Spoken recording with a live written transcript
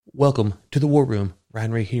Welcome to the War Room.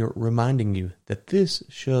 Ryan Ray here, reminding you that this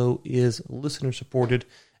show is listener supported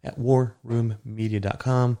at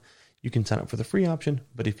warroommedia.com. You can sign up for the free option,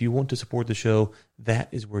 but if you want to support the show, that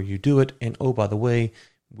is where you do it. And oh, by the way,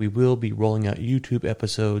 we will be rolling out YouTube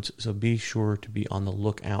episodes, so be sure to be on the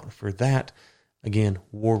lookout for that. Again,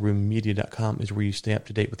 warroommedia.com is where you stay up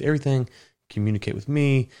to date with everything, communicate with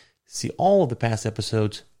me, see all of the past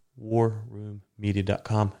episodes,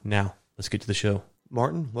 warroommedia.com. Now, let's get to the show.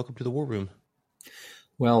 Martin, welcome to the War Room.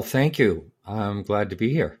 Well, thank you. I'm glad to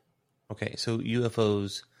be here. Okay, so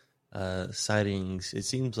UFOs, sightings, it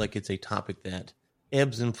seems like it's a topic that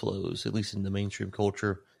ebbs and flows, at least in the mainstream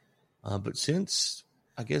culture. But since,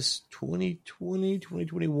 I guess, 2020,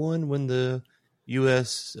 2021, when the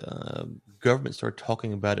U.S. Government started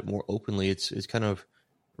talking about it more openly, it's kind of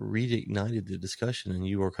reignited the discussion, and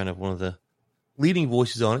you are kind of one of the leading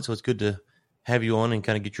voices on it, so it's good to have you on and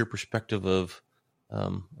kind of get your perspective of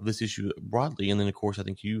this issue broadly. And then, of course, I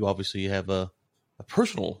think you obviously have a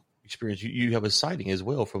personal experience. You have a sighting as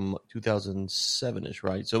well from 2007-ish,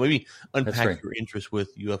 right? So maybe unpack your interest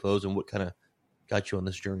with UFOs and what kind of got you on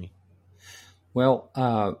this journey. Well,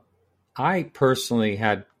 I personally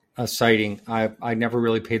had a sighting. I never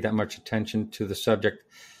really paid that much attention to the subject.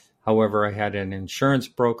 However, I had an insurance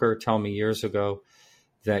broker tell me years ago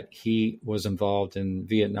that he was involved in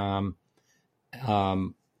Vietnam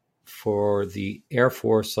for the Air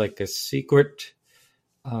Force, like a secret,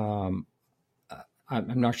 I'm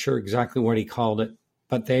not sure exactly what he called it,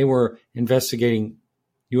 but they were investigating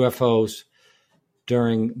UFOs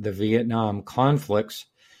during the Vietnam conflicts,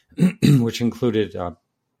 which included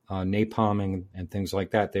napalming and things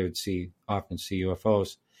like that. They would often see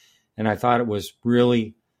UFOs. And I thought it was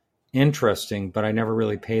really interesting, but I never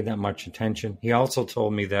really paid that much attention. He also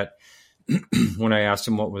told me that when I asked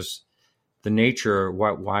him what was the nature,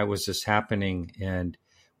 why was this happening, and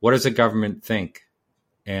what does the government think?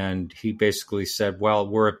 And he basically said, well,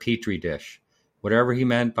 we're a petri dish. Whatever he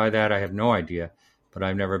meant by that, I have no idea, but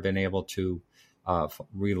I've never been able to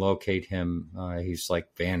relocate him. He's like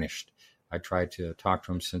vanished. I tried to talk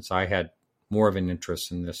to him since I had more of an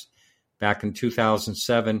interest in this. Back in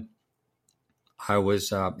 2007, I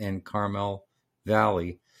was in Carmel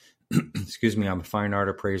Valley. Excuse me, I'm a fine art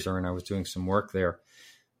appraiser, and I was doing some work there.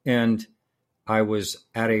 And I was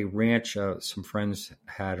at a ranch. Some friends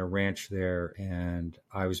had a ranch there, and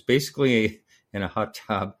I was basically in a hot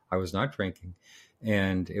tub. I was not drinking,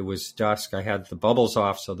 and it was dusk. I had the bubbles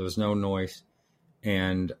off, so there was no noise.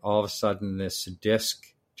 And all of a sudden, this disc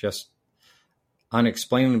just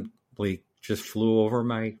unexplainably just flew over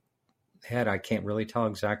my head. I can't really tell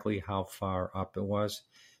exactly how far up it was,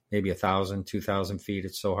 maybe 1,000, 2,000 feet.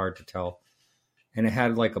 It's so hard to tell. And it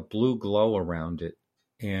had like a blue glow around it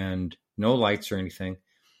and no lights or anything.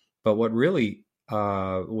 But what really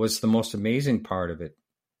was the most amazing part of it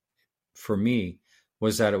for me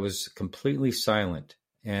was that it was completely silent,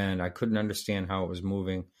 and I couldn't understand how it was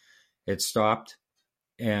moving. It stopped,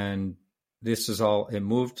 and it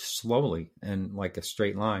moved slowly and like a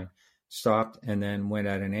straight line, stopped, and then went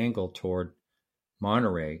at an angle toward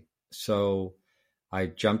Monterey. So I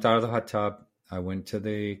jumped out of the hot tub. I went to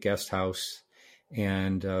the guest house,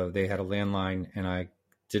 and they had a landline, and I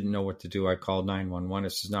didn't know what to do. I called 911.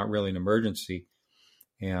 This is not really an emergency.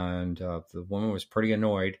 And the woman was pretty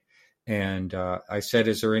annoyed. And I said,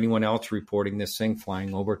 is there anyone else reporting this thing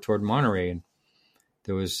flying over toward Monterey? And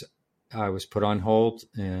I was put on hold,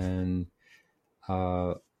 and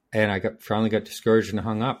I finally got discouraged and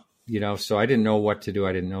hung up, so I didn't know what to do.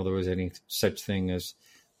 I didn't know there was any such thing as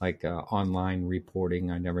like online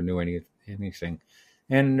reporting. I never knew anything.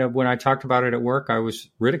 And when I talked about it at work, I was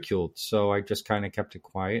ridiculed. So I just kind of kept it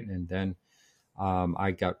quiet. And then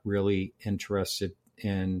I got really interested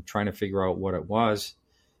in trying to figure out what it was.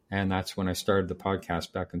 And that's when I started the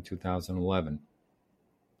podcast back in 2011.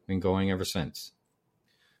 Been going ever since.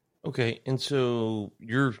 Okay. And so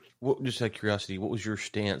just out of curiosity, what was your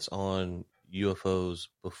stance on UFOs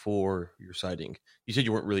before your sighting? You said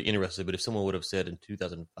you weren't really interested, but if someone would have said in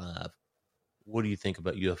 2005, what do you think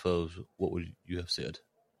about UFOs? What would you have said?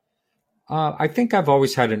 I think I've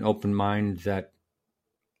always had an open mind that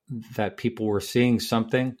people were seeing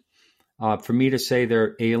something. For me to say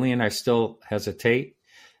they're alien, I still hesitate.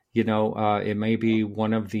 It may be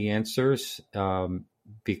one of the answers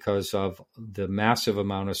because of the massive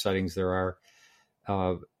amount of sightings there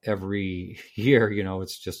are every year.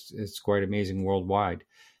 It's quite amazing worldwide.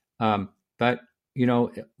 But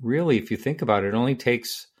really, if you think about it, it only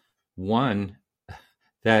takes one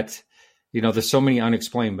that, there's so many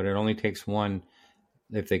unexplained, but it only takes one.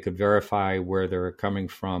 If they could verify where they're coming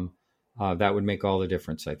from, that would make all the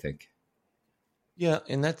difference, I think. Yeah,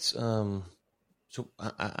 and that's so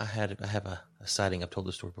I have a sighting. I've told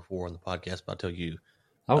this story before on the podcast, but I'll tell you.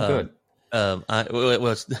 Oh, Um, good.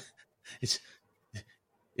 well, it's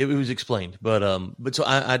it was explained, but so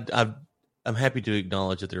I'm happy to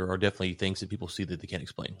acknowledge that there are definitely things that people see that they can't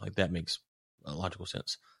explain. Like that makes logical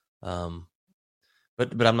sense. Um,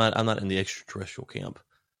 but I'm not in the extraterrestrial camp.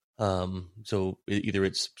 So either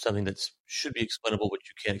it's something that should be explainable, but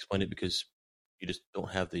you can't explain it because you just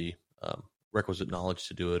don't have the requisite knowledge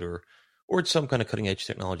to do it, or it's some kind of cutting edge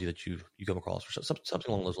technology that you come across, or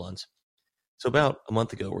something along those lines. So about a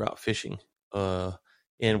month ago, we're out fishing,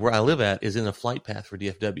 and where I live at is in a flight path for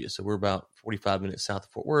DFW. So we're about 45 minutes south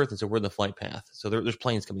of Fort Worth, and so we're in the flight path. So there's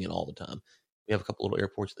planes coming in all the time. We have a couple little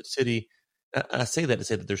airports in the city. I say that to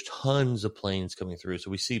say that there's tons of planes coming through.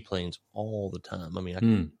 So we see planes all the time. I mean,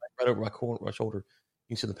 right over my shoulder,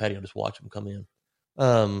 you can see the patio, just watch them come in.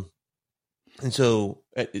 And so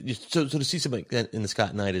to see something like that in the sky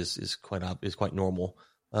at night is quite normal.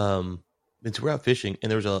 And so we're out fishing,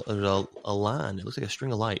 and there's a line. It looks like a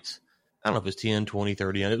string of lights. I don't know if it's 10, 20,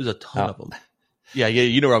 30, and it was a ton of them. Yeah,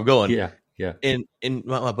 you know where I'm going. Yeah. And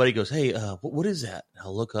my buddy goes, "Hey, what is that?" And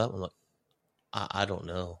I'll look up. I'm like, I don't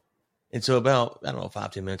know. And so about, I don't know,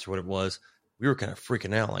 5-10 minutes or whatever it was, we were kind of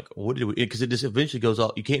freaking out. Like, what did we, because it just eventually goes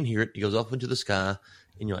off. You can't hear it. It goes off into the sky,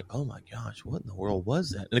 and you're like, oh my gosh, what in the world was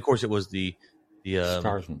that? And of course, it was the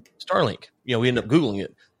Starlink. You know, we ended up Googling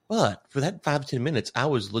it. But for that 5-10 minutes, I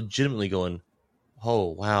was legitimately going, oh,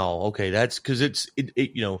 wow, okay, that's because it,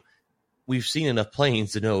 you know, we've seen enough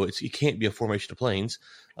planes to know it can't be a formation of planes.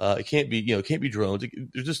 It can't be, it can't be drones.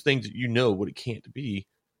 There's just things that you know what it can't be.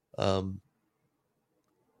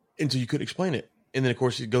 And so you couldn't explain it. And then, of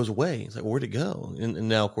course, it goes away. It's like, where'd it go? And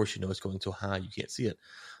now, of course, it's going so high you can't see it.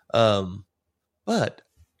 But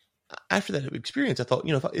after that experience, I thought,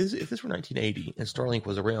 if this were 1980 and Starlink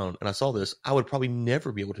was around and I saw this, I would probably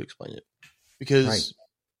never be able to explain it. Because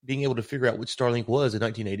being able to figure out what Starlink was in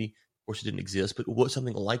 1980, of course, it didn't exist, but what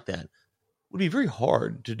something like that would be very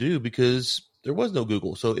hard to do because there was no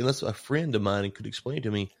Google. So unless a friend of mine could explain it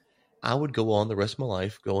to me, I would go on the rest of my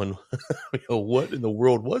life going, what in the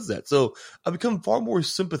world was that? So I've become far more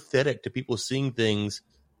sympathetic to people seeing things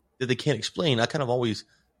that they can't explain. I kind of always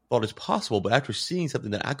thought it's possible, but after seeing something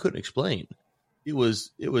that I couldn't explain, it was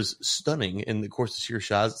stunning. And of course, the sheer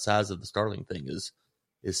size of the Starlink thing is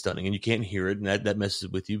stunning, and you can't hear it, and that messes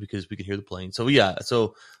with you because we can hear the plane. So yeah,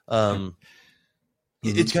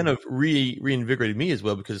 it's kind of reinvigorated me as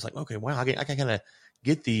well because it's like, okay, wow, I can kind of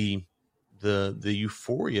get the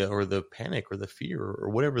euphoria or the panic or the fear or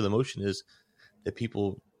whatever the emotion is that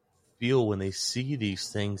people feel when they see these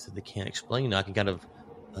things that they can't explain. I can kind of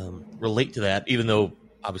relate to that, even though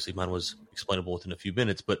obviously mine was explainable within a few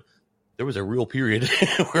minutes, but there was a real period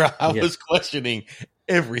where I was questioning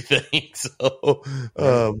everything. So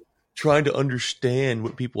trying to understand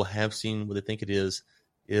what people have seen, what they think it is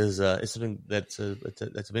something that's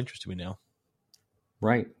of interest to me now.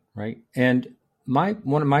 Right. And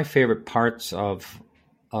one of my favorite parts of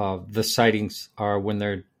the sightings are when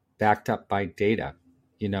they're backed up by data.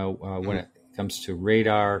 When it comes to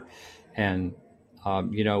radar and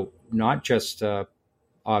not just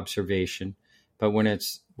observation, but when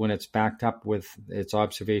it's backed up with its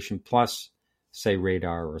observation plus, say,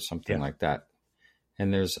 radar or something like that.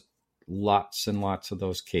 And there's lots and lots of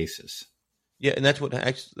those cases. Yeah, and that's what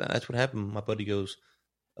happened. My buddy goes,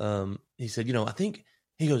 he said, I think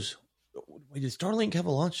he goes, wait, did Starlink have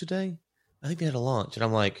a launch today? I think they had a launch, and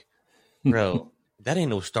I'm like, bro, that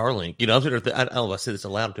ain't no Starlink. I don't know if I said this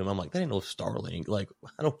aloud to him. I'm like, that ain't no Starlink. Like,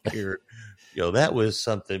 I don't care. That was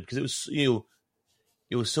something because it was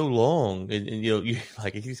it was so long, and you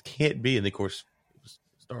like it just can't be. And of course, it was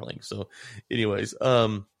Starlink. So, anyways,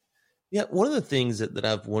 yeah, one of the things that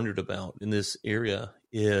I've wondered about in this area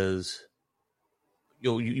is,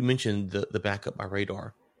 you mentioned the backup by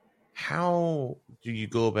radar. How do you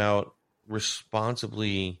go about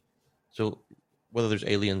responsibly? So whether there's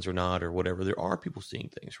aliens or not or whatever, there are people seeing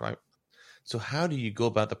things, right? So how do you go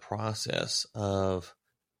about the process of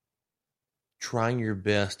trying your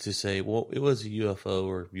best to say, well, it was a UFO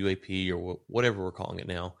or UAP or whatever we're calling it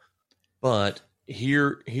now, but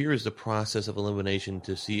here is the process of elimination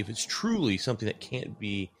to see if it's truly something that can't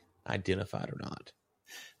be identified or not?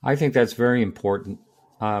 I think that's very important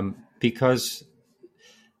because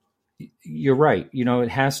you're right. It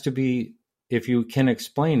has to be, if you can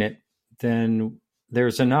explain it, then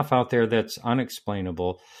there's enough out there that's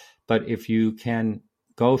unexplainable. But if you can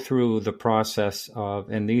go through the process of,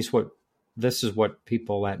 and this is what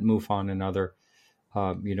people at MUFON and other,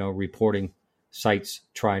 reporting sites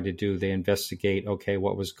try to do. They investigate, okay,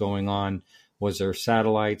 what was going on? Was there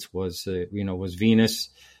satellites? Was Venus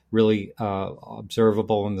really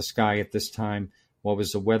observable in the sky at this time? What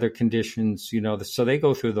was the weather conditions? So they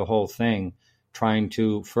go through the whole thing, trying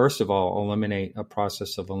to, first of all, eliminate a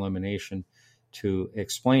process of elimination to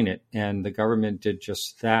explain it. And the government did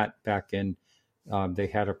just that back in, they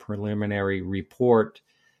had a preliminary report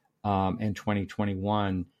in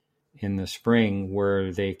 2021 in the spring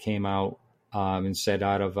where they came out and said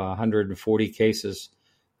out of 140 cases,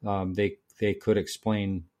 they could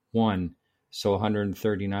explain one. So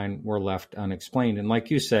 139 were left unexplained. And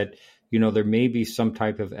like you said, there may be some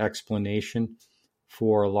type of explanation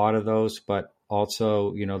for a lot of those, but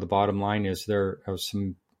also, the bottom line is there are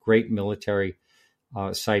some great military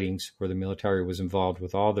sightings where the military was involved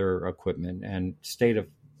with all their equipment and state of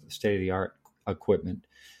the art equipment,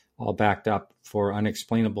 all backed up for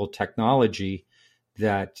unexplainable technology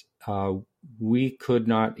that we could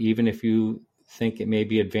not, even if you think it may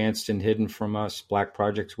be advanced and hidden from us, black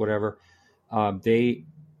projects, whatever, they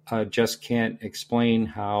just can't explain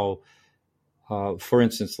how, for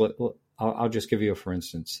instance, I'll just give you a for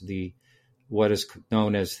instance, what is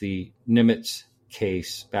known as the Nimitz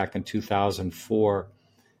case back in 2004,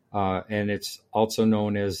 and it's also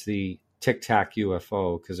known as the Tic Tac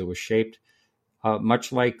UFO because it was shaped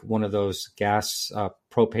much like one of those gas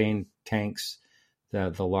propane tanks,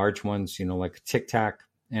 the large ones, like a Tic Tac,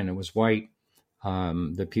 and it was white.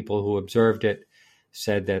 The people who observed it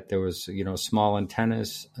said that there was, small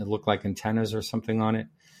antennas. It looked like antennas or something on it,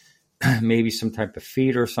 maybe some type of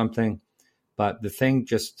feed or something. But the thing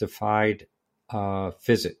just defied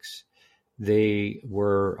physics. They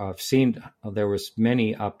were seen. There was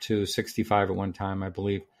many, up to 65 at one time, I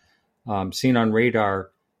believe, seen on radar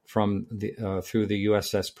from through the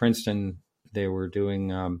USS Princeton. They were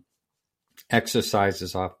doing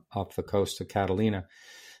exercises off the coast of Catalina.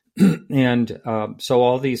 And so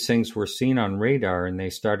all these things were seen on radar, and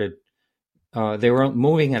they were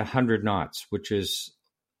moving at 100 knots, which is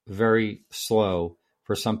very slow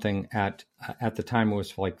for something at the time it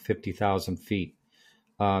was like 50,000 feet.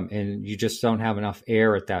 And you just don't have enough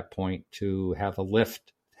air at that point to have a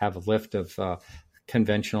lift of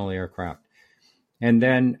conventional aircraft. And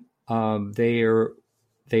then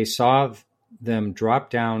they saw them drop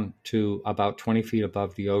down to about 20 feet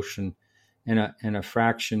above the ocean in a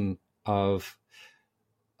fraction of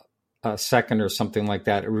a second or something like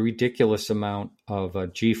that, a ridiculous amount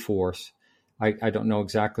of G-force. I don't know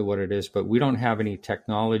exactly what it is, but we don't have any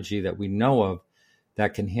technology that we know of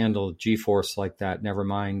that can handle G-force like that, never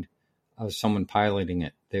mind someone piloting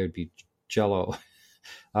it. They would be jello.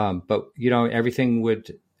 But, everything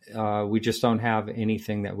would, we just don't have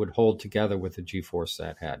anything that would hold together with the G-force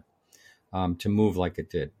that had to move like it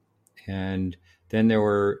did. And then there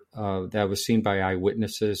were, that was seen by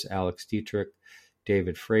eyewitnesses, Alex Dietrich,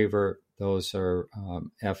 David Fravor. Those are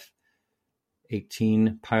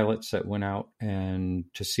F-18 pilots that went out and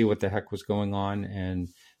to see what the heck was going on, and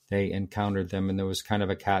they encountered them, and there was kind of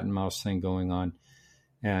a cat and mouse thing going on.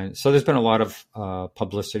 And so there's been a lot of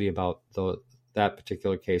publicity about that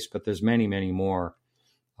particular case, but there's many, many more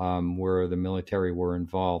where the military were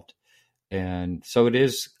involved. And so it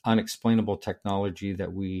is unexplainable technology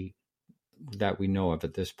that we know of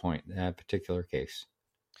at this point, that particular case.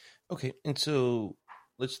 Okay, and so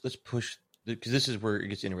let's push, because this is where it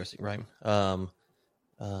gets interesting, right? I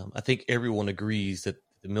think everyone agrees that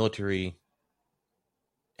the military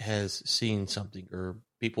has seen something, or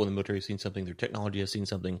people in the military have seen something, their technology has seen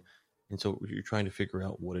something, and so you're trying to figure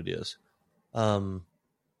out what it is. And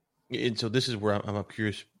so this is where I'm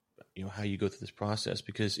curious, how you go through this process,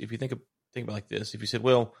 because if you think about it like this, if you said,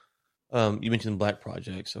 well, you mentioned black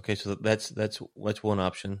projects, okay, so that's one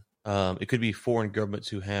option. It could be foreign governments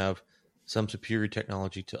who have some superior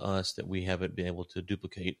technology to us that we haven't been able to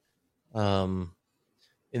duplicate. And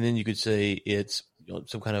then you could say it's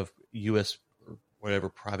some kind of U.S. or whatever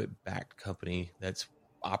private-backed company that's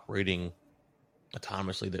operating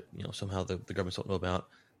autonomously that somehow the governments don't know about.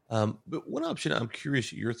 But one option I'm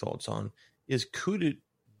curious your thoughts on is, could it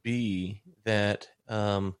be that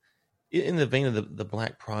in the vein of the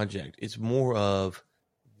Black Project, it's more of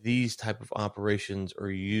these type of operations are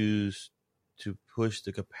used to push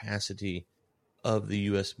the capacity of the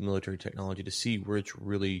U.S. military technology to see where it's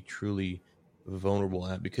really, truly vulnerable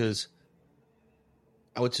at? Because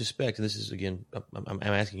I would suspect, and this is, again, I'm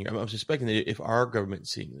asking you, I'm suspecting that if our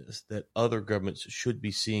government's seeing this, that other governments should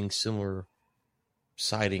be seeing similar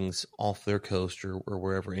sightings off their coast or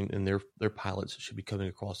wherever, and their pilots should be coming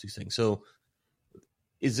across these things. So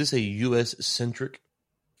is this a U.S.-centric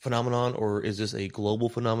phenomenon, or is this a global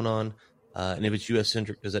phenomenon? And if it's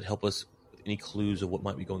U.S.-centric, does that help us with any clues of what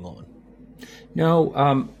might be going on?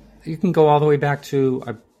 No, You can go all the way back to,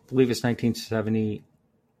 I believe it's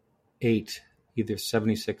 1978, either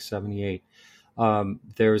 76, 78.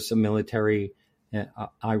 There's a military,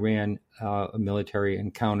 Iran, a military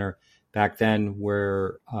encounter back then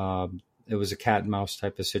where it was a cat and mouse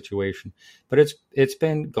type of situation. But it's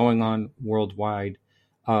been going on worldwide.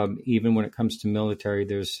 Even when it comes to military,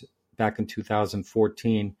 there's back in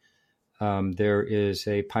 2014, there is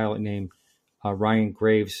a pilot named Ryan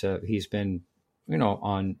Graves. He's been,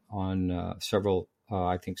 on several,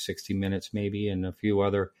 I think 60 Minutes maybe, and a few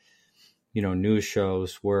other, news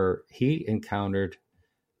shows where he encountered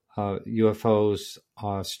UFOs,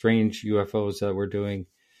 strange UFOs that were doing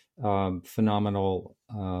phenomenal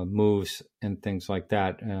moves and things like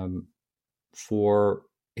that.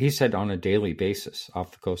 He said, on a daily basis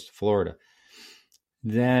off the coast of Florida.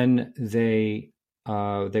 Then they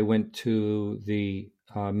went to the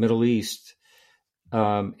Middle East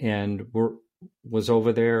and was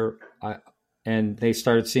over there, and they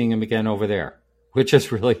started seeing him again over there, which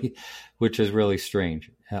is really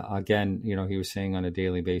strange. Again, he was saying on a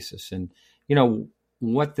daily basis, and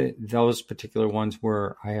what those particular ones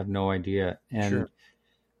were, I have no idea. And Sure.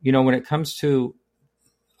 When it comes to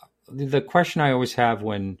the question I always have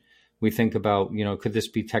when we think about, could this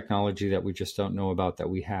be technology that we just don't know about that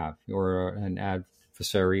we have, or an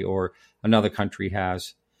adversary or another country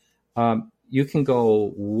has? You can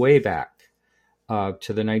go way back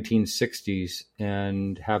to the 1960s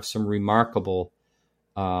and have some remarkable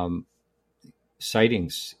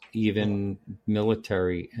sightings, even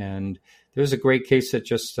military. And there's a great case that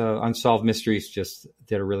just Unsolved Mysteries just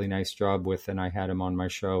did a really nice job with, and I had him on my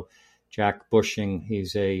show. Jack Bushing,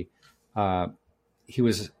 he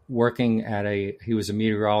was working he was a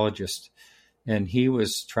meteorologist, and he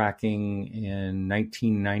was tracking in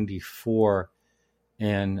 1994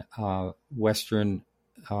 in western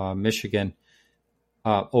Michigan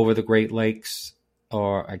over the Great Lakes,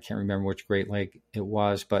 or I can't remember which Great Lake it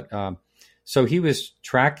was, but so he was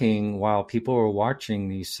tracking while people were watching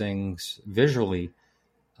these things visually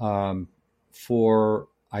for,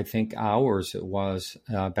 I think, hours it was,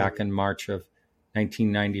 back in March of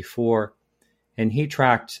 1994. And he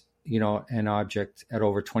tracked, an object at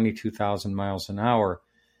over 22,000 miles an hour.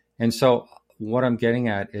 And so what I'm getting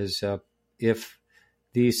at is if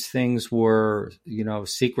these things were,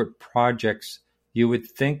 secret projects, you would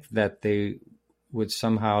think that they would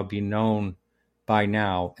somehow be known by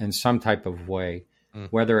now in some type of way,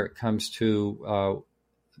 whether it comes to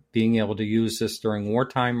being able to use this during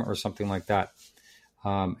wartime or something like that.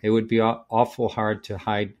 It would be awful hard to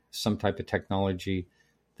hide some type of technology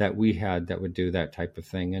that we had that would do that type of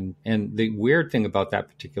thing. And the weird thing about that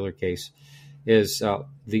particular case is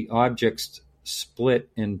the objects split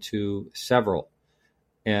into several,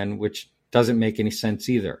 and which doesn't make any sense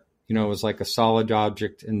either. It was like a solid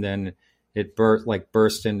object, and then it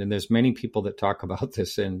burst in. And there's many people that talk about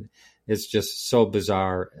this, and it's just so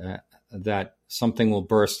bizarre that something will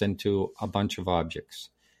burst into a bunch of objects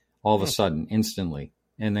all of a sudden, instantly,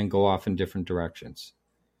 and then go off in different directions.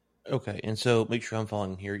 Okay, and so make sure I'm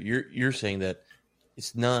following here. You're saying that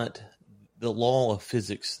it's not the law of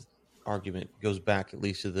physics argument goes back at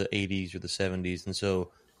least to the 80s or the 70s, and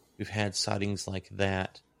so we've had sightings like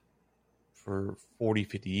that for 40,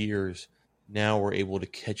 50 years. Now we're able to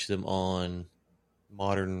catch them on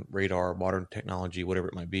modern radar, modern technology, whatever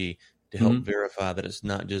it might be, to help verify that it's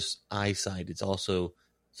not just eyesight, it's also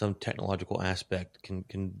some technological aspect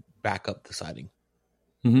can back up the sighting.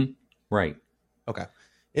 Mm-hmm. Right. Okay.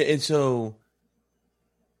 And so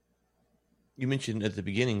you mentioned at the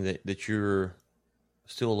beginning that you're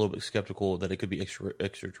still a little bit skeptical that it could be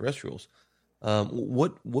extraterrestrials.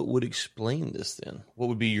 What would explain this then? What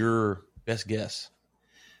would be your best guess?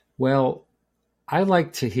 Well, I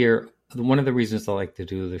like to hear, one of the reasons I like to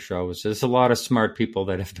do the show is there's a lot of smart people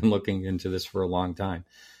that have been looking into this for a long time.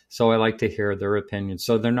 So I like to hear their opinions.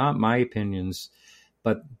 So they're not my opinions,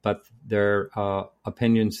 but they're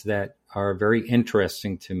opinions that are very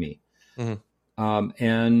interesting to me. Mm-hmm.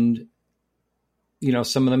 And,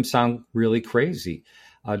 some of them sound really crazy.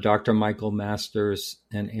 Dr. Michael Masters,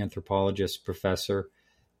 an anthropologist professor,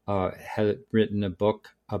 had written a book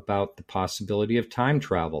about the possibility of time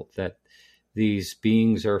travel, that these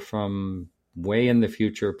beings are from way in the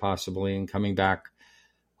future, possibly, and coming back.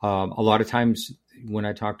 A lot of times when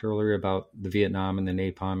I talked earlier about the Vietnam and the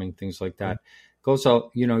napalming, things like that, goes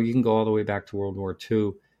out, you can go all the way back to World War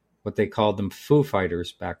II, what they called them Foo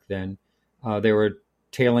Fighters back then. They were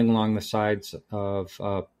tailing along the sides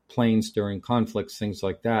of planes during conflicts, things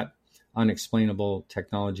like that. Unexplainable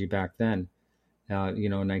technology back then,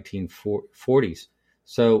 1940s.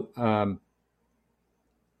 So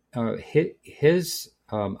his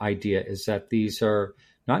idea is that these are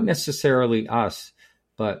not necessarily us,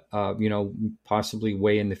 but possibly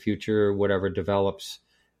way in the future, whatever develops,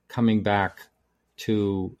 coming back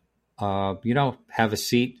to have a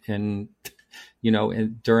seat and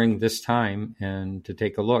during this time and to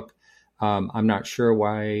take a look. I'm not sure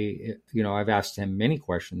why. I've asked him many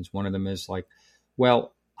questions. One of them is like,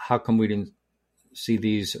 well, how come we didn't see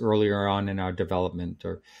these earlier on in our development?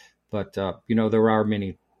 But there are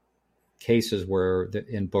many cases where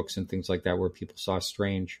in books and things like that where people saw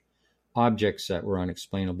strange objects that were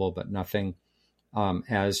unexplainable, but nothing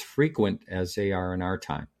as frequent as they are in our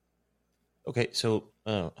time. Okay, so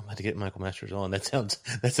I'm about to get Michael Masters on. That sounds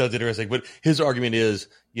interesting. But his argument is,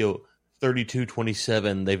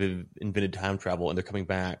 3227, they've invented time travel and they're coming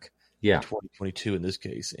back. Yeah, in 2022 in this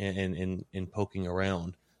case, and poking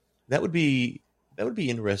around. That would be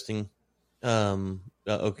interesting.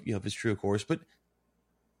 If it's true, of course, but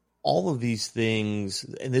all of these things,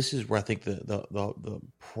 and this is where I think the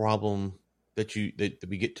problem that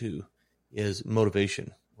we get to is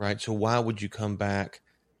motivation, right? So why would you come back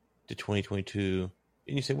to 2022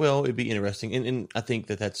 and you say, well, it'd be interesting, and I think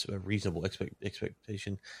that's a reasonable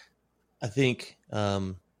expectation. I think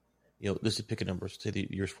let's just pick a number. Say the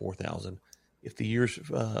year's 4,000. If the year's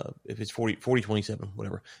if it's 4027,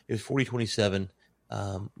 whatever, if it's 4027,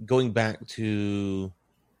 going back to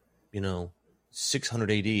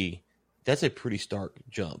 600 AD, that's a pretty stark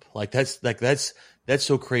jump. That's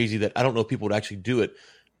so crazy that I don't know if people would actually do it.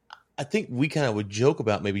 I think we kind of would joke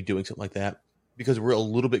about maybe doing something like that because we're a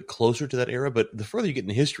little bit closer to that era. But the further you get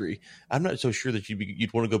in history, I'm not so sure that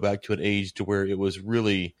you'd want to go back to an age to where it was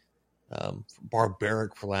really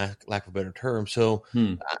barbaric, for lack of a better term. So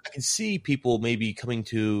I can see people maybe coming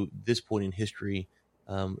to this point in history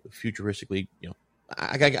futuristically.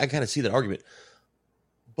 I kind of see that argument.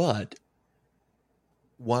 But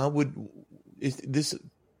why would this?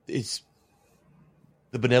 It's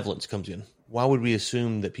the benevolence comes in. Why would we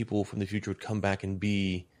assume that people from the future would come back and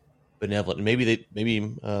be benevolent? And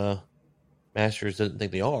maybe Masters doesn't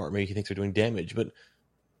think they are. Maybe he thinks they're doing damage. But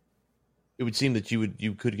it would seem that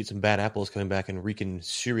you could get some bad apples coming back and wreaking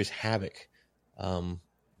serious havoc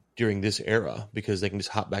during this era because they can just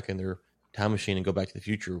hop back in their time machine and go back to the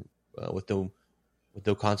future with no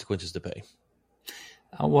consequences to pay.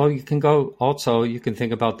 Well, you can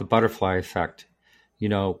think about the butterfly effect,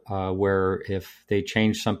 where if they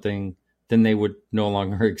change something, then they would no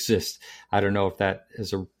longer exist. I don't know if that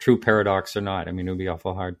is a true paradox or not. I mean, it would be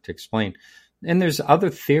awful hard to explain. And there's other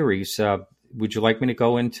theories. Would you like me to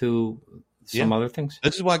go into some other things?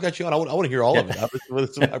 This is why I got you on. I want to hear all of it.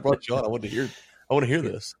 I brought you on. I want to hear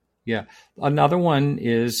this. Yeah. Another one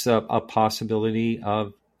is a possibility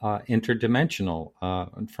of interdimensional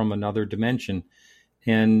from another dimension.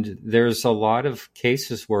 And there's a lot of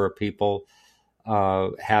cases where people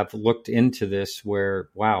have looked into this where,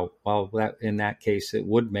 in that case, it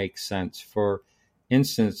would make sense. For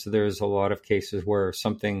instance, there's a lot of cases where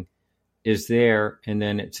something is there and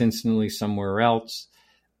then it's instantly somewhere else.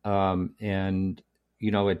 And,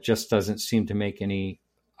 it just doesn't seem to make any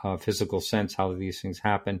physical sense how these things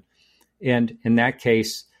happen. And in that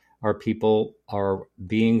case, are people, are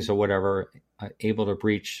beings or whatever, able to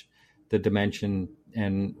breach the dimension?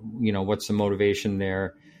 And, what's the motivation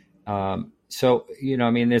there? So,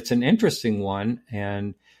 it's an interesting one.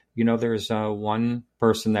 And, there's one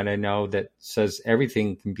person that I know that says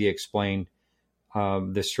everything can be explained.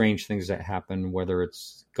 The strange things that happen, whether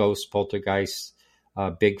it's ghosts, poltergeists,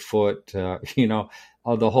 Bigfoot,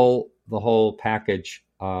 the whole package.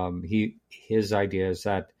 His idea is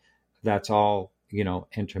that that's all,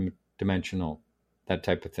 interdimensional, that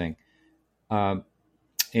type of thing.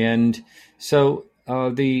 And so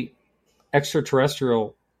the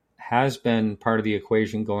extraterrestrial has been part of the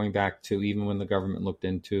equation going back to even when the government looked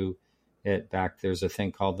into it back. There's a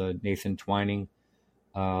thing called the Nathan Twining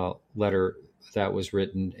letter that was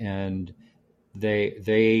written, and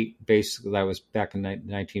they basically, that was back in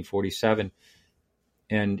 1947.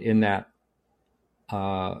 And in that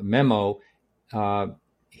memo,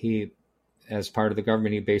 he, as part of the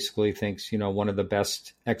government, he basically thinks, one of the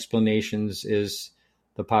best explanations is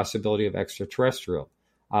the possibility of extraterrestrial.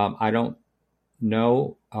 I don't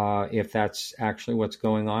know if that's actually what's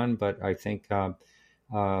going on, but I think I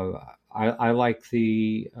like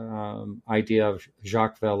the idea of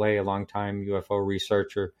Jacques Vallée, a longtime UFO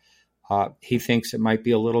researcher. He thinks it might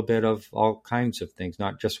be a little bit of all kinds of things,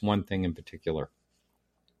 not just one thing in particular.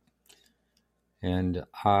 And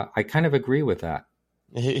I kind of agree with that.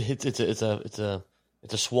 It's a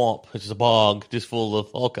swamp. It's a bog, just full of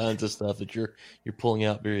all kinds of stuff that you're pulling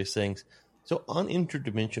out various things. So on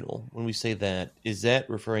interdimensional, when we say that, is that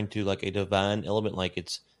referring to like a divine element, like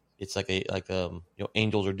it's like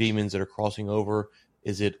angels or demons that are crossing over?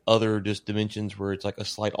 Is it other just dimensions where it's like a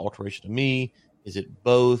slight alteration of me? Is it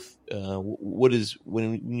both? What is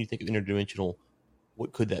when you think of interdimensional?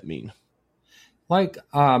 What could that mean? Like,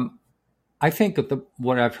 I think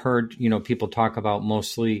what I've heard, people talk about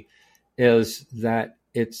mostly is that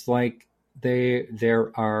it's like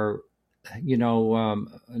there are,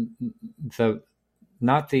 the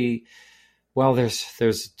not the well,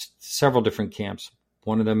 there's several different camps.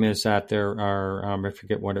 One of them is that there are, I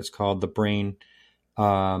forget what it's called, the brain,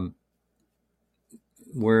 um,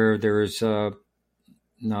 where there's no,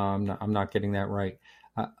 I'm not getting that right.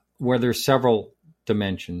 Where there's several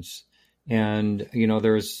dimensions, and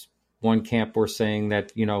there's one camp we're saying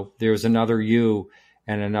that there's another you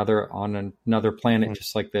and another on another planet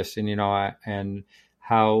just like this, and and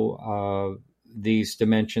how these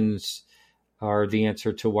dimensions are the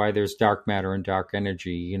answer to why there's dark matter and dark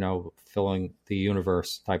energy, filling the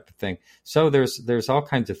universe type of thing. So there's all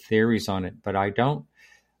kinds of theories on it, but I don't.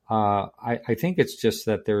 I think it's just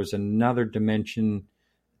that there's another dimension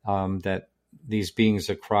that these beings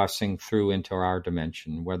are crossing through into our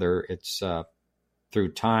dimension, whether it's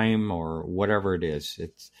through time or whatever it is.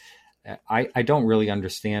 I don't really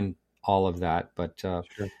understand all of that, but Sure.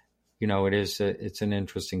 it's an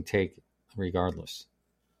interesting take regardless.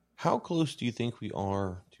 How close do you think we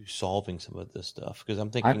are to solving some of this stuff? Because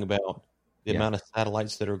I'm thinking about the amount of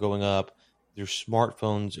satellites that are going up. There's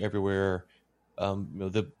smartphones everywhere.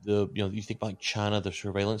 You think about China, the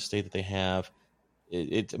surveillance state that they have.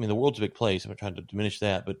 I mean, the world's a big place. I'm not trying to diminish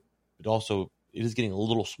that, but also it is getting a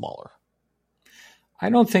little smaller. I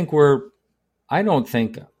don't think that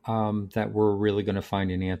we're really going to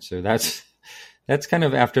find an answer. That's kind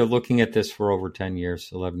of after looking at this for over 10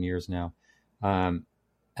 years, 11 years now,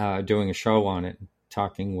 doing a show on it,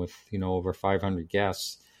 talking with, over 500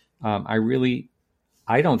 guests.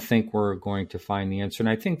 I don't think we're going to find the answer. And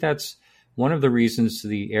I think that's one of the reasons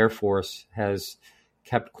the Air Force has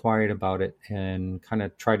kept quiet about it and kind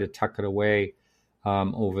of tried to tuck it away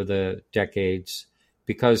over the decades,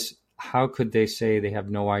 because how could they say they have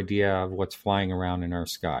no idea of what's flying around in our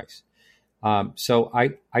skies? So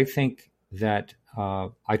I think that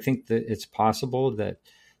it's possible that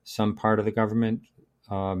some part of the government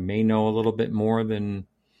may know a little bit more than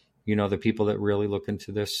the people that really look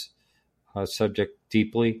into this subject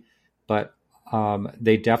deeply, but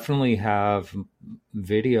they definitely have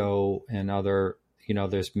video and other.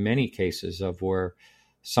 There's many cases of where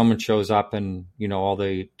someone shows up and all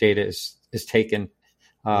the data is taken.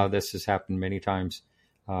 This has happened many times.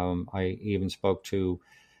 I even spoke to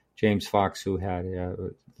James Fox, who had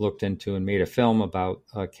looked into and made a film about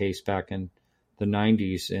a case back in the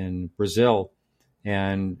 90s in Brazil,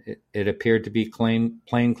 and it appeared to be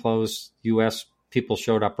plainclothes U.S. people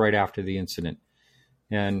showed up right after the incident.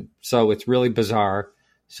 And so it's really bizarre.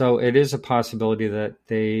 So it is a possibility that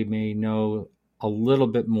they may know a little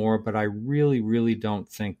bit more, but I really, really don't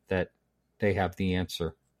think that they have the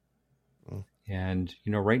answer. And,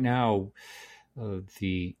 right now,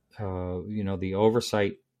 the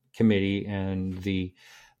oversight committee and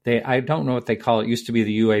I don't know what they call it. It used to be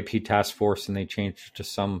the UAP task force, and they changed it to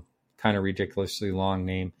some kind of ridiculously long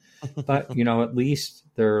name. But, at least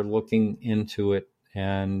they're looking into it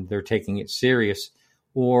and they're taking it serious,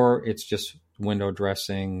 or it's just window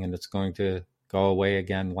dressing and it's going to go away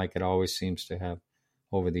again like it always seems to have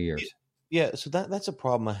over the years. Yeah, so that's a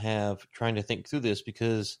problem I have trying to think through this,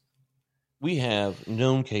 because we have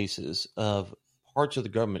known cases of parts of the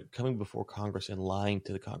government coming before Congress and lying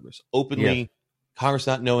to the Congress openly, Congress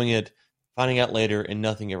not knowing it, finding out later, and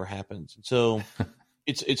nothing ever happens. And so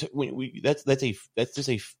that's just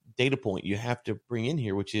a data point you have to bring in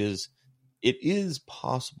here, which is it is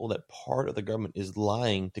possible that part of the government is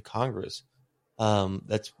lying to Congress.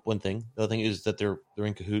 That's one thing. The other thing is that they're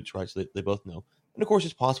in cahoots, right? So they both know. And of course,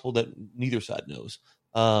 it's possible that neither side knows.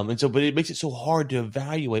 But it makes it so hard to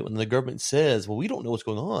evaluate when the government says, well, we don't know what's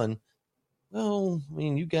going on. Well, I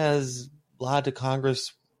mean, you guys lied to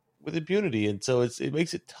Congress with impunity. And so it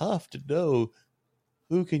makes it tough to know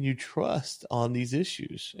who can you trust on these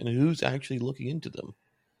issues and who's actually looking into them.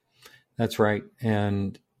 That's right.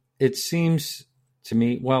 And it seems to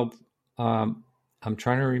me, I'm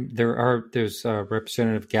trying to, there's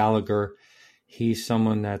Representative Gallagher. He's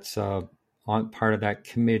someone that's on part of that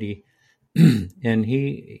committee. And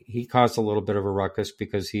he caused a little bit of a ruckus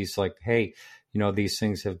because he's like, hey, these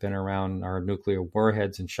things have been around our nuclear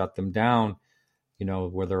warheads and shut them down,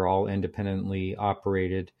 where they're all independently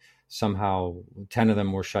operated. Somehow 10 of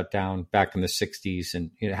them were shut down back in the 60s.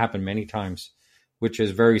 And it happened many times which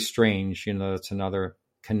is very strange. That's another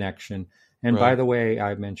connection. And Right. by the way,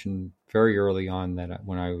 I mentioned very early on that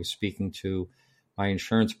when I was speaking to my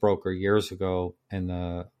insurance broker years ago,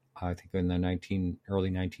 I think in the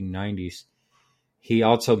early 1990s, he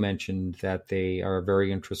also mentioned that they are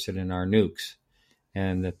very interested in our nukes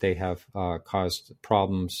and that they have caused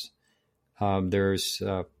problems. There's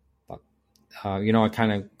I'm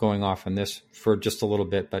kind of going off on this for just a little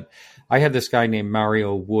bit, but I had this guy named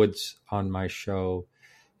Mario Woods on my show,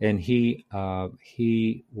 and he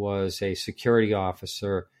was a security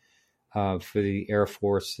officer for the Air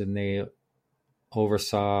Force, and they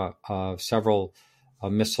oversaw several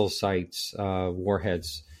missile sites,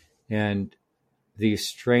 warheads, and these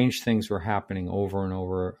strange things were happening over and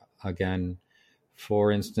over again.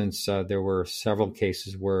 For instance, there were several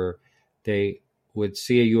cases where they would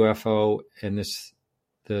see a UFO and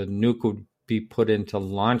the nuke would be put into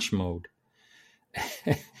launch mode.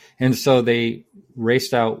 And so they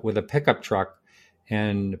raced out with a pickup truck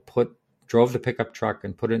and drove the pickup truck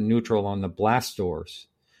and put it in neutral on the blast doors.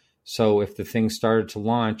 So if the thing started to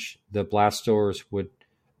launch, the blast doors would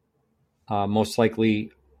most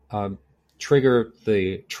likely trigger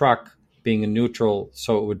the truck being in neutral,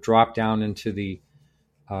 so it would drop down into the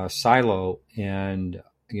silo and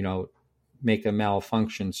make a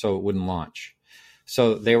malfunction so it wouldn't launch.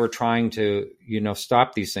 So they were trying to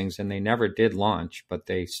stop these things, and they never did launch, but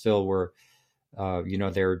they still were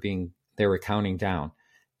they were counting down.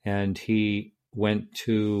 And he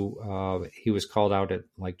was called out at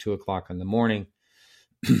like 2:00 in the morning,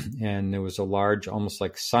 and there was a large, almost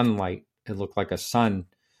like sunlight, it looked like a sun,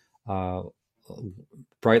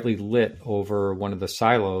 brightly lit over one of the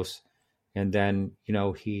silos. And then,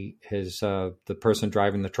 the person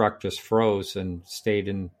driving the truck just froze and stayed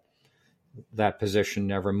in that position,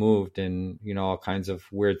 never moved. And, all kinds of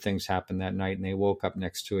weird things happened that night. And they woke up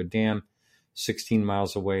next to a dam 16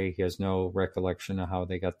 miles away. He has no recollection of how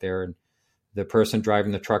they got there. And the person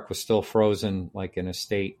driving the truck was still frozen, like in a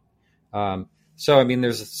state.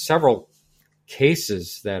 There's several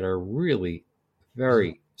cases that are really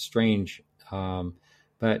very strange.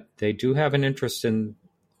 But they do have an interest in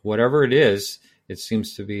whatever it is. It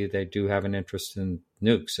seems to be they do have an interest in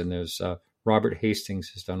nukes, and there's Robert Hastings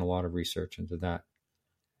has done a lot of research into that.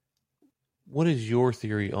 What is your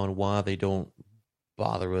theory on why they don't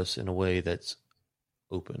bother us in a way that's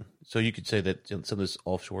open? So you could say that some of this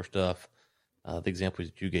offshore stuff, the examples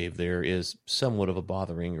that you gave there, is somewhat of a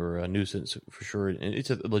bothering or a nuisance for sure, and it's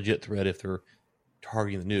a legit threat if they're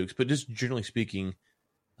targeting the nukes. But just generally speaking,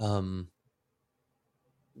 why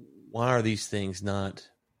are these things not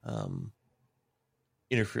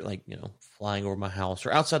interfere, like flying over my house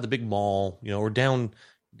or outside the big mall, or down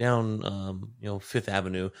Fifth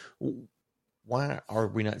Avenue? Why are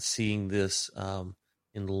we not seeing this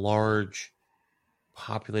in large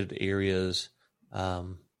populated areas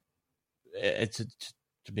to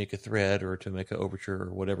make a threat or to make an overture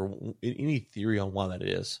or whatever? Any theory on why that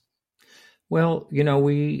is? Well,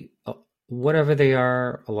 we whatever they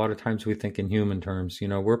are, a lot of times we think in human terms.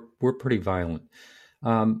 We're pretty violent,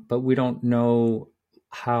 but we don't know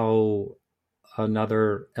how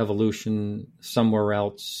another evolution somewhere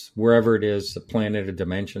else, wherever it is, a planet, a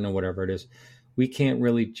dimension, or whatever it is, we can't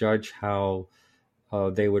really judge how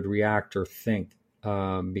they would react or think,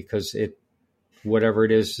 because whatever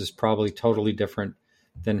it is probably totally different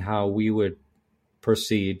than how we would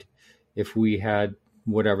proceed if we had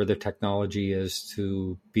whatever the technology is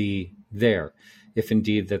to be there, if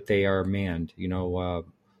indeed that they are manned. A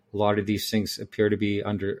lot of these things appear to be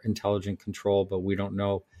under intelligent control, but we don't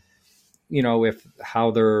know, if how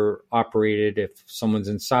they're operated, if someone's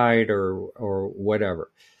inside or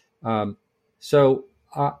whatever. So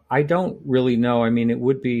I don't really know. I mean, it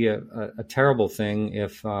would be a terrible thing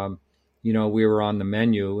if, we were on the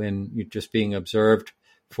menu and you're just being observed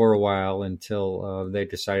for a while until they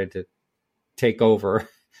decided to take over,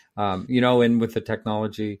 and with the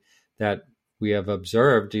technology that we have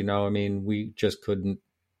observed, we just couldn't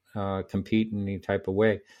compete in any type of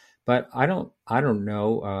way. But I don't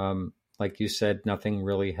know. Like you said, nothing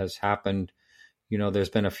really has happened. There's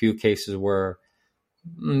been a few cases where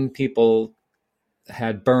people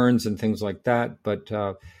had burns and things like that. But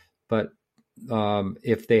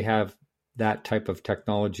if they have that type of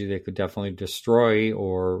technology, they could definitely destroy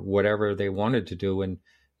or whatever they wanted to do. And,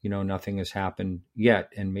 nothing has happened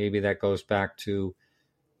yet. And maybe that goes back to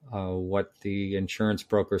what the insurance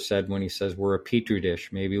broker said when he says we're a petri dish.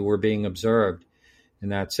 Maybe we're being observed,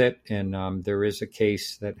 and that's it. And there is a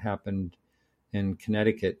case that happened in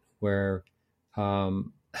Connecticut where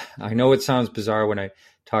I know it sounds bizarre when I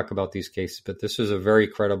talk about these cases, but this was a very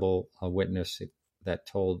credible witness. that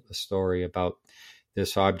told a story about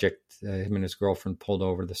this object him and his girlfriend pulled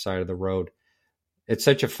over the side of the road. It's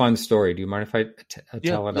such a fun story. Do you mind if I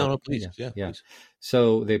tell it? No, please. Yeah. Please.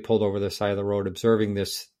 So they pulled over the side of the road, observing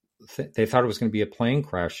this. They thought it was going to be a plane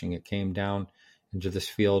crashing. It came down into this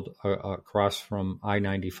field across from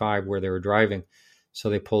I-95 where they were driving. So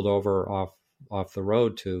they pulled over off the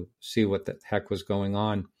road to see what the heck was going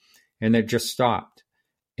on. And it just stopped.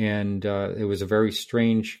 And it was a very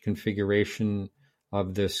strange configuration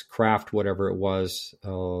of this craft, whatever it was.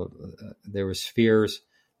 There were spheres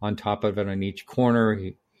on top of it on each corner.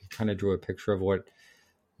 He kind of drew a picture of what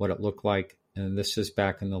it looked like. And this is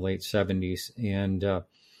back in the late 70s. And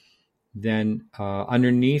then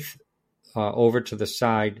underneath, over to the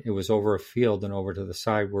side, it was over a field, and over to the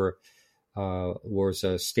side was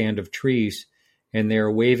a stand of trees, and they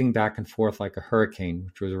were waving back and forth like a hurricane,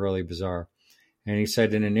 which was really bizarre. And he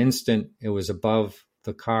said in an instant, it was above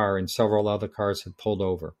the car, and several other cars had pulled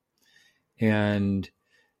over. And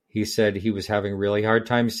he said he was having a really hard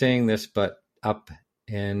time saying this, but up,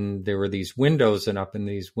 and there were these windows, and up in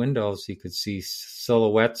these windows, he could see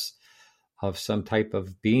silhouettes of some type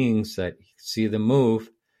of beings that he could see them move.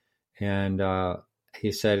 And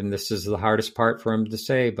he said, and this is the hardest part for him to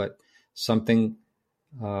say, but something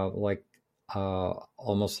like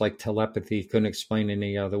almost like telepathy, he couldn't explain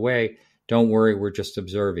any other way. Don't worry, we're just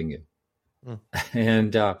observing you.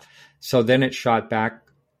 And so then it shot back.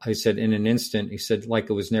 I said, in an instant, he said, like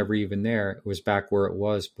it was never even there. It was back where it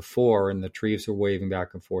was before, and the trees were waving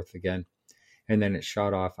back and forth again. And then it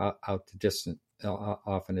shot off out the distance,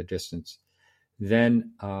 off in the distance.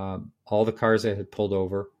 Then all the cars that had pulled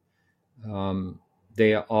over,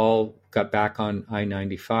 they all got back on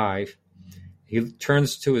I-95. He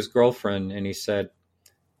turns to his girlfriend and he said,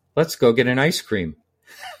 let's go get an ice cream.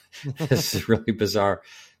 This is really bizarre.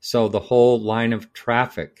 So the whole line of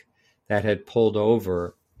traffic that had pulled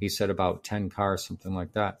over, he said about 10 cars, something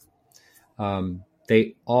like that.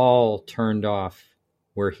 They all turned off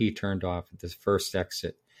where he turned off at this first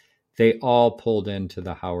exit. They all pulled into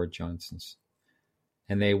the Howard Johnsons,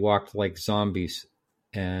 and they walked like zombies.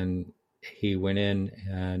 And he went in,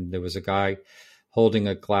 and there was a guy holding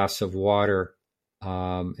a glass of water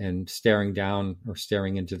and staring down or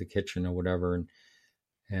staring into the kitchen or whatever.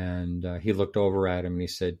 And he looked over at him and he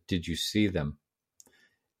said, did you see them?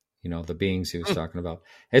 You know, the beings he was talking about.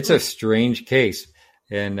 It's a strange case.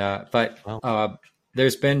 And but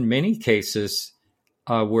there's been many cases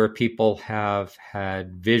where people have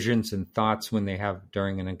had visions and thoughts when they have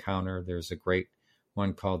during an encounter. There's a great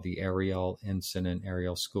one called the Ariel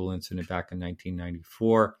School Incident back in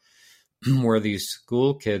 1994, where these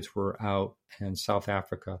school kids were out in South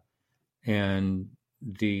Africa, and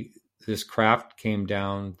this craft came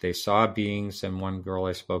down. They saw beings, and one girl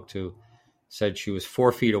I spoke to said she was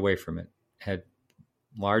 4 feet away from it, had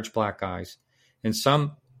large black eyes, and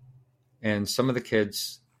some of the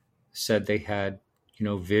kids said they had,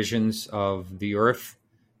 visions of the earth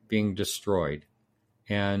being destroyed.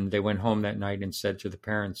 And they went home that night and said to the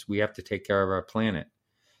parents, we have to take care of our planet,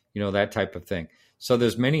 that type of thing. So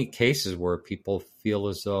there's many cases where people feel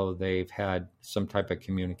as though they've had some type of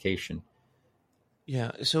communication.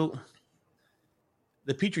 Yeah. So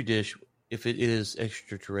the Petri dish, if it is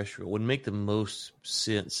extraterrestrial, would make the most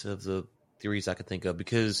sense of the theories I could think of,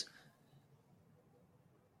 because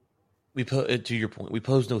to your point, we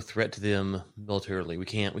pose no threat to them militarily. We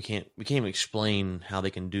can't even explain how they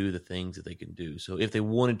can do the things that they can do. So if they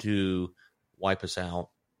wanted to wipe us out,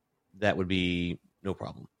 that would be no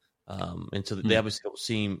problem. And so they obviously don't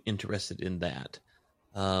seem interested in that.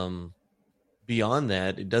 Beyond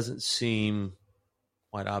that, it doesn't seem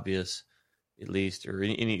quite obvious, at least, or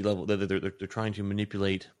any level, that they're trying to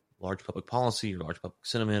manipulate large public policy or large public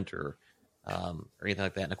sentiment or anything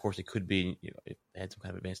like that. And of course, it could be, if they had some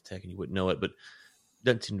kind of advanced tech and you wouldn't know it, but it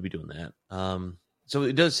doesn't seem to be doing that. So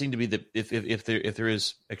it does seem to be that if there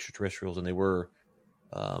is extraterrestrials and they were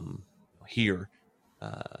here,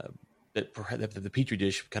 that perhaps the Petri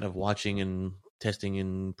dish kind of watching and testing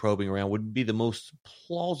and probing around would be the most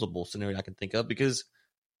plausible scenario I can think of, because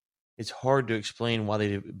it's hard to explain why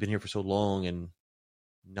they've been here for so long and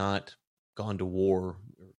not gone to war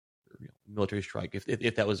or military strike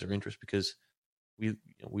if that was their interest, because we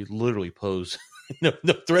literally pose no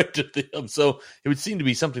threat to them. So it would seem to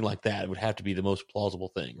be something like that. It would have to be the most plausible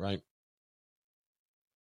thing, right?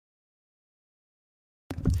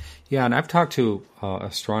 Yeah, and I've talked to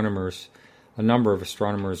astronomers, a number of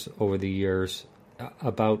astronomers over the years,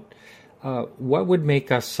 about what would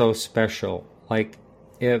make us so special. Like,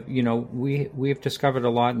 if we've discovered a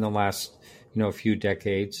lot in the last few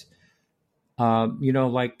decades.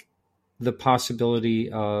 Like the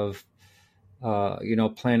possibility of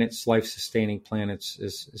planets, life-sustaining planets,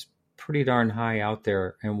 is pretty darn high out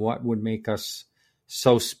there. And what would make us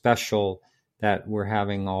so special that we're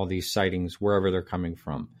having all these sightings wherever they're coming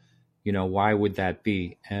from? Why would that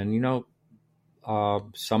be? And,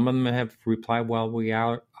 some of them have replied, well, we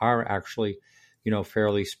are actually,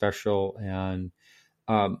 fairly special, and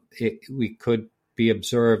we could be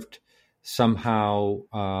observed somehow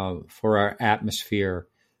for our atmosphere,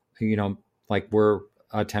 like we're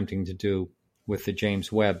attempting to do with the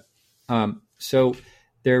James Webb. So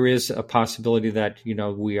there is a possibility that,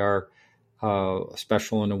 we are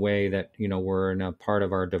special in a way that, we're in a part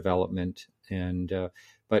of our development. And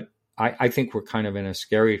but I think we're kind of in a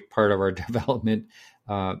scary part of our development.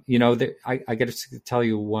 I got to tell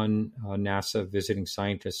you, one NASA visiting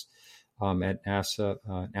scientist at NASA,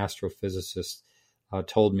 an astrophysicist,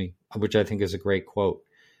 told me, which I think is a great quote.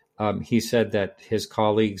 He said that his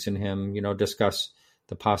colleagues and him, discuss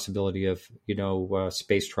the possibility of,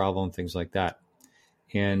 space travel and things like that.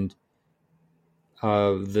 And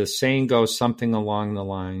the saying goes something along the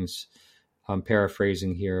lines, I'm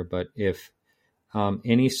paraphrasing here, but if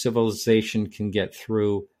any civilization can get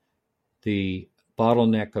through the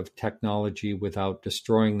bottleneck of technology without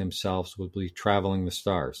destroying themselves, will be traveling the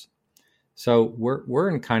stars. So we're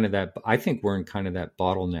in kind of that. I think we're in kind of that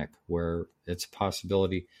bottleneck where it's a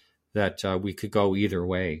possibility that we could go either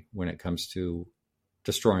way when it comes to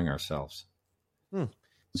destroying ourselves.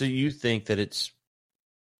 So you think that it's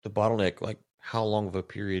the bottleneck? Like, how long of a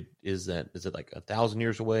period is that? Is it like 1,000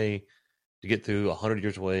 years away to get through? 100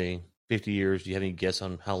 years away? 50 years? Do you have any guess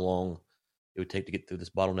on how long it would take to get through this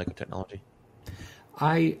bottleneck of technology?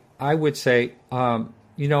 I would say, I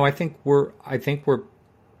think we're.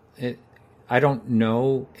 I don't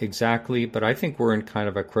know exactly, but I think we're in kind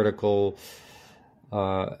of a critical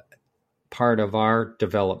part of our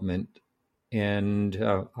development, and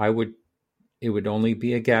it would only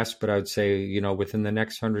be a guess, but I would say, within the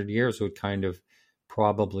next 100 years would kind of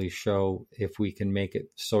probably show if we can make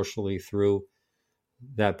it socially through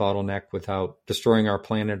that bottleneck without destroying our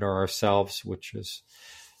planet or ourselves, which is,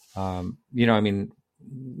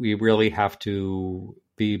 we really have to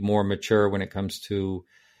be more mature when it comes to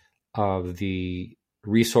the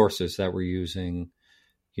resources that we're using.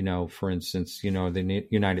 For instance, the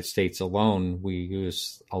United States alone, we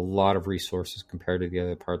use a lot of resources compared to the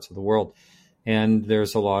other parts of the world. And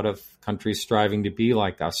there's a lot of countries striving to be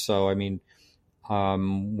like us. So,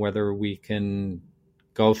 whether we can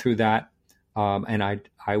go through that, and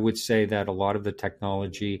I would say that a lot of the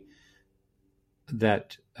technology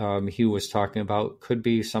that he was talking about could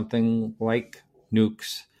be something like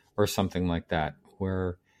nukes or something like that,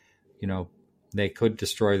 where, they could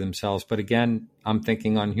destroy themselves. But again, I'm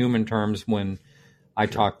thinking on human terms when I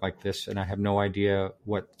talk like this, and I have no idea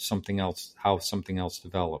how something else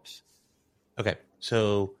develops. Okay,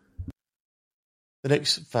 so the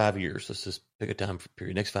next 5 years, let's just pick a time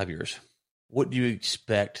period. Next 5 years, what do you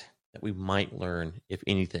expect that we might learn, if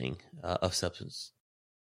anything, of substance?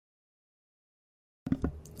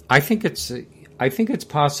 I think it's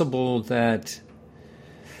possible that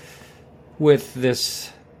with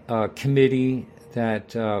this committee that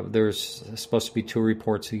there's supposed to be 2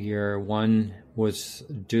 reports a year. One was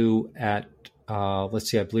due at I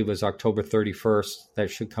believe it was October 31st. That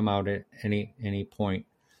should come out at any point.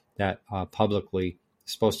 That publicly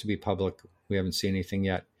supposed to be public. We haven't seen anything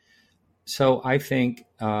yet. So I think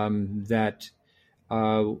that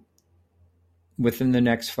within the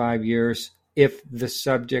next 5 years, if the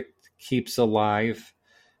subject keeps alive,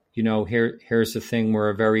 here's the thing: we're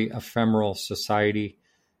a very ephemeral society,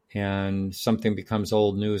 and something becomes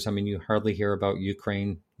old news. You hardly hear about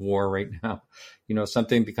Ukraine war right now.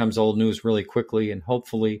 Something becomes old news really quickly, and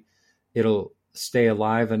hopefully it'll stay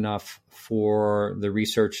alive enough for the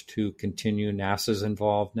research to continue. NASA's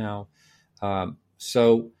involved now.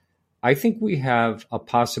 So I think we have a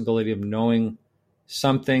possibility of knowing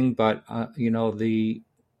something, but,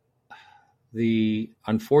 the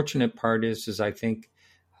unfortunate part is I think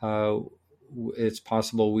it's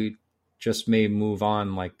possible we just may move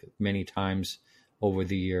on, like many times over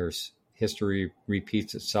the years. History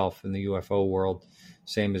repeats itself in the UFO world,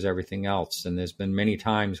 same as everything else. And there's been many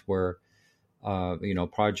times where,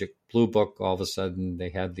 Project Blue Book, all of a sudden they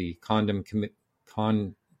had the condom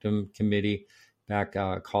committee back.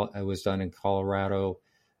 It was done in Colorado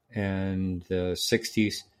in the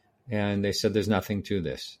 60s. And they said there's nothing to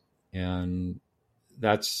this. And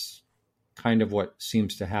that's kind of what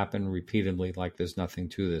seems to happen repeatedly, like there's nothing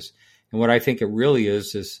to this. And what I think it really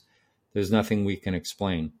is there's nothing we can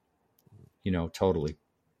explain, totally.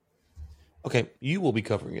 Okay, you will be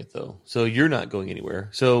covering it, though. So you're not going anywhere.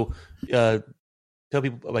 So tell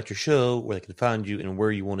people about your show, where they can find you, and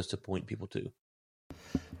where you want us to point people to.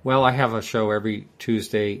 Well, I have a show every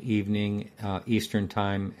Tuesday evening, Eastern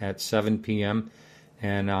Time at 7 p.m.,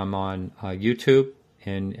 and I'm on YouTube,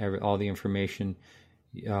 and all the information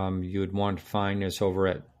you would want to find is over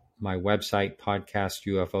at my website,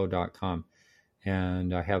 podcastufo.com.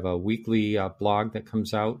 And I have a weekly blog that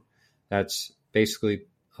comes out that's basically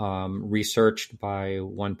researched by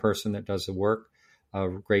one person that does the work, a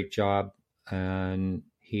great job, and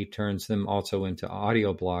he turns them also into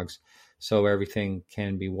audio blogs. So everything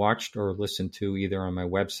can be watched or listened to either on my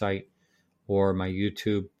website or my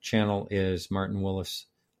YouTube channel is Martin Willis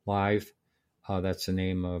Live. That's the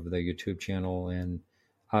name of the YouTube channel. And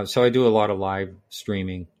so I do a lot of live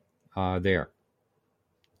streaming there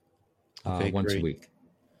once a week.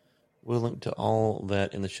 We'll link to all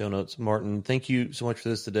that in the show notes. Martin, thank you so much for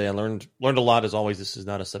this today. I learned a lot, as always. This is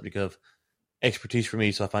not a subject of expertise for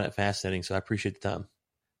me, so I find it fascinating. So I appreciate the time.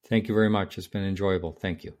 Thank you very much. It's been enjoyable.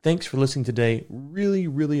 Thank you. Thanks for listening today. Really,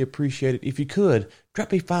 really appreciate it. If you could,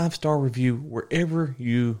 drop a 5-star review wherever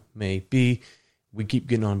you may be. We keep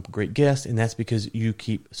getting on great guests, and that's because you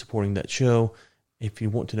keep supporting that show. If you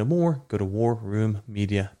want to know more, go to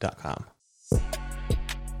warroommedia.com.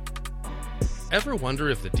 Ever wonder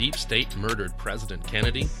if the deep state murdered President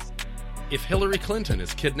Kennedy? If Hillary Clinton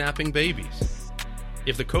is kidnapping babies?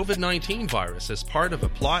 If the COVID-19 virus is part of a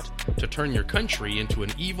plot to turn your country into an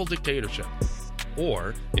evil dictatorship?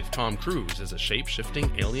 Or if Tom Cruise is a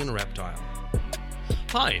shape-shifting alien reptile?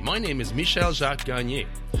 Hi, my name is Michel Jacques Gagné.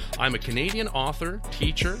 I'm a Canadian author,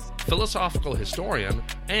 teacher, philosophical historian,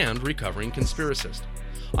 and recovering conspiracist.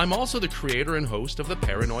 I'm also the creator and host of the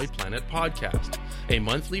Paranoid Planet podcast, a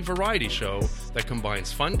monthly variety show that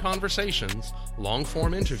combines fun conversations,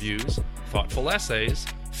 long-form interviews, thoughtful essays,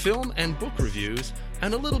 film and book reviews,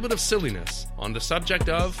 and a little bit of silliness on the subject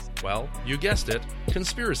of, well, you guessed it,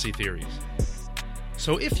 conspiracy theories.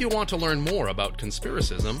 So if you want to learn more about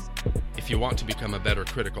conspiracism, if you want to become a better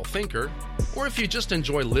critical thinker, or if you just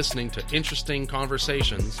enjoy listening to interesting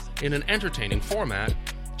conversations in an entertaining format,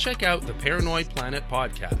 check out the Paranoid Planet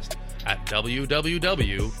podcast at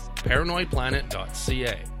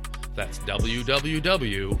www.paranoidplanet.ca. That's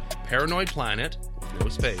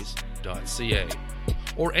www.paranoidplanet.ca.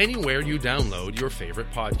 Or anywhere you download your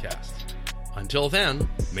favorite podcasts. Until then,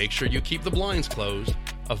 make sure you keep the blinds closed,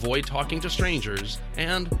 avoid talking to strangers,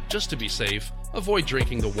 and, just to be safe, avoid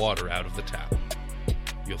drinking the water out of the tap.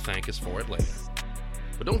 You'll thank us for it later.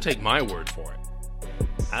 But don't take my word for it.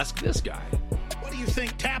 Ask this guy. What do you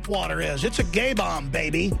think tap water is? It's a gay bomb,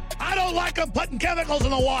 baby. I don't like them putting chemicals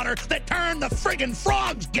in the water that turn the friggin'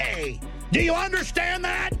 frogs gay. Do you understand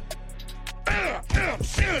that? I'm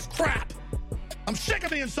sick as crap. I'm sick of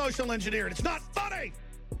being social engineered. It's not funny.